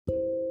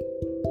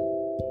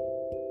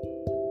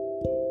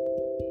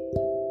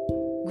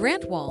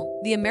Grant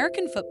Wahl, the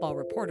American football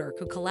reporter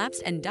who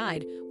collapsed and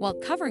died while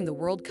covering the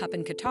World Cup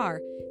in Qatar,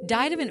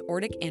 died of an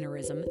aortic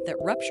aneurysm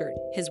that ruptured,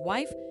 his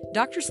wife,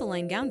 Dr.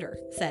 Selene Gounder,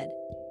 said.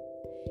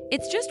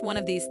 It's just one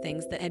of these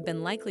things that had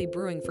been likely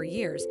brewing for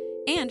years,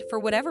 and for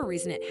whatever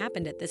reason it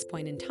happened at this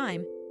point in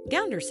time,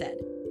 Gounder said.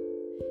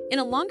 In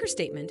a longer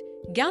statement,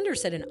 Gounder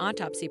said an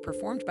autopsy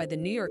performed by the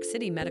New York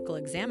City Medical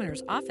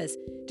Examiner's Office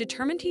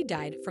determined he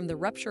died from the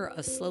rupture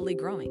of slowly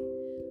growing,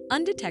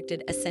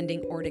 undetected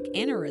ascending aortic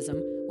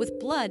aneurysm with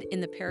blood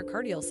in the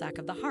pericardial sac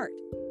of the heart.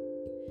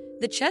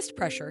 The chest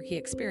pressure he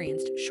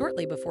experienced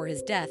shortly before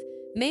his death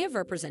may have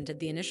represented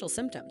the initial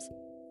symptoms.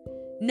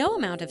 No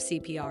amount of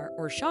CPR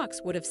or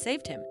shocks would have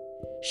saved him,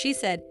 she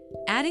said,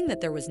 adding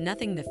that there was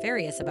nothing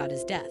nefarious about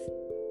his death.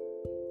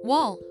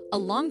 Wahl, a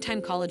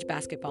longtime college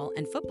basketball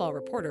and football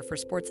reporter for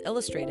Sports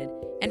Illustrated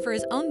and for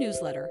his own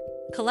newsletter,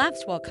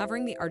 collapsed while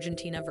covering the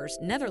Argentina vs.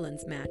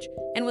 Netherlands match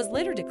and was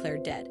later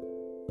declared dead.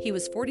 He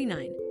was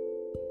 49.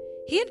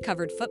 He had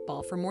covered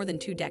football for more than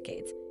 2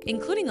 decades,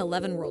 including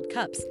 11 World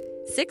Cups,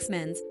 6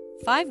 men's,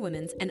 5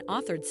 women's, and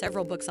authored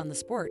several books on the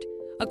sport,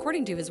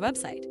 according to his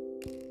website.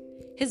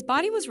 His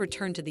body was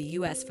returned to the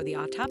U.S. for the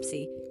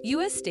autopsy,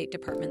 U.S. State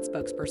Department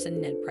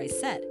spokesperson Ned Price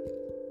said.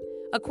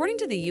 According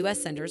to the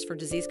U.S. Centers for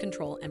Disease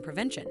Control and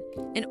Prevention,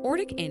 an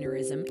aortic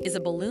aneurysm is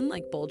a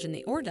balloon-like bulge in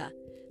the aorta,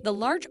 the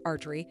large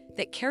artery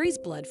that carries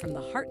blood from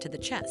the heart to the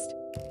chest.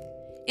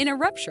 In a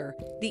rupture,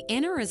 the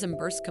aneurysm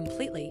bursts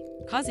completely,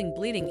 causing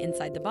bleeding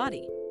inside the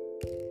body.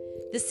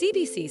 The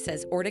CDC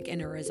says aortic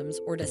aneurysms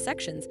or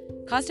dissections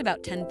caused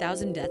about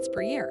 10,000 deaths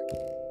per year.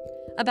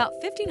 About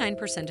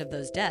 59% of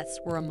those deaths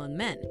were among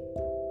men.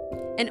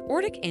 An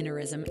aortic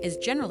aneurysm is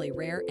generally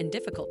rare and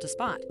difficult to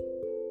spot.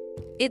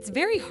 It's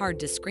very hard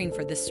to screen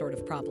for this sort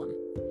of problem.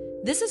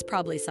 This is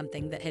probably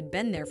something that had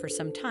been there for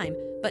some time,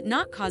 but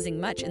not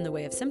causing much in the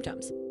way of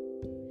symptoms.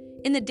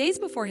 In the days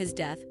before his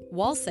death,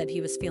 Wahl said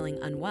he was feeling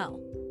unwell.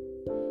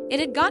 It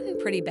had gotten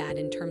pretty bad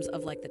in terms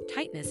of like the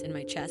tightness in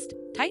my chest,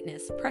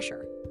 tightness,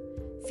 pressure.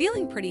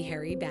 Feeling pretty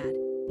hairy bad,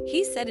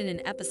 he said in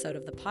an episode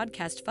of the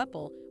podcast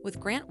Football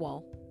with Grant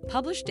Wahl,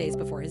 published days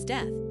before his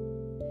death.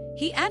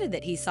 He added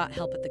that he sought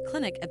help at the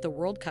clinic at the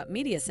World Cup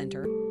Media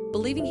Center,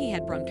 believing he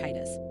had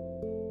bronchitis.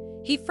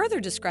 He further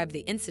described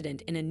the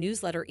incident in a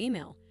newsletter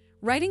email,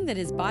 writing that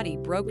his body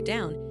broke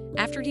down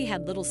after he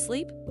had little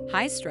sleep,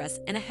 high stress,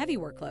 and a heavy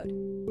workload.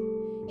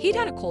 He'd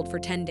had a cold for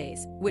 10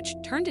 days, which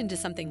turned into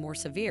something more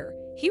severe,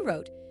 he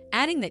wrote,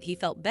 adding that he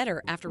felt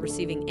better after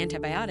receiving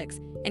antibiotics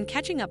and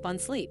catching up on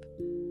sleep.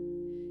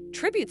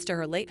 Tributes to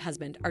her late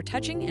husband are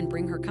touching and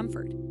bring her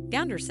comfort,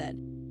 Gounder said.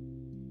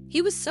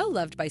 He was so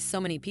loved by so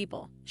many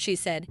people, she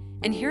said,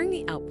 and hearing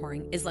the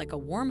outpouring is like a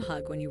warm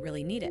hug when you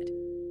really need it.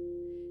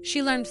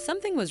 She learned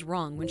something was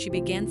wrong when she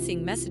began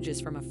seeing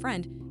messages from a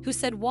friend who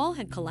said Wahl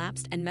had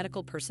collapsed and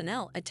medical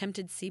personnel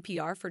attempted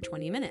CPR for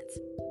 20 minutes.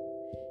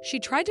 She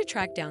tried to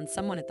track down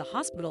someone at the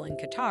hospital in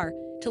Qatar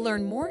to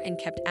learn more and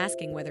kept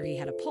asking whether he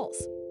had a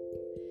pulse.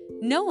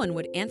 No one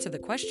would answer the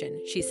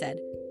question, she said.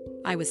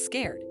 I was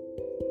scared.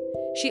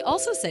 She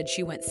also said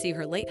she went to see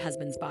her late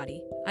husband's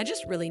body. I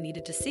just really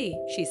needed to see,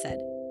 she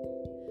said.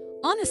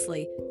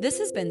 Honestly, this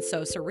has been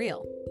so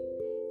surreal.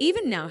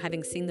 Even now,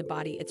 having seen the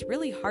body, it's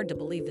really hard to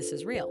believe this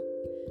is real.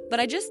 But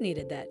I just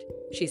needed that,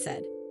 she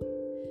said.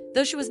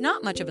 Though she was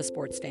not much of a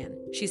sports fan,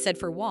 she said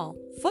for Wahl,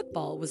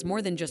 football was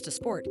more than just a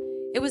sport.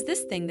 It was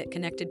this thing that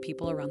connected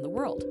people around the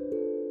world.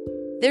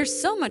 There's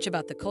so much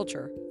about the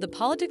culture, the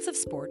politics of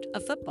sport,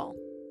 of football.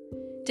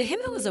 To him,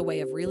 it was a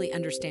way of really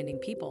understanding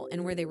people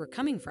and where they were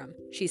coming from,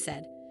 she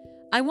said.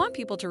 I want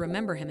people to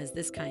remember him as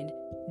this kind,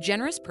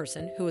 generous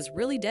person who was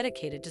really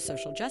dedicated to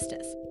social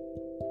justice.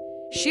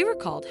 She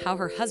recalled how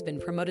her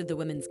husband promoted the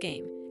women's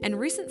game and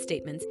recent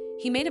statements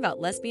he made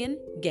about lesbian,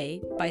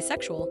 gay,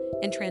 bisexual,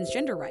 and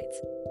transgender rights.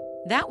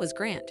 That was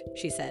Grant,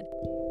 she said.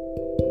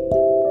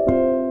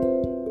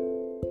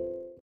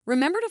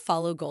 Remember to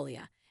follow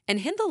Golia and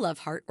hit the love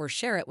heart or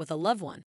share it with a loved one.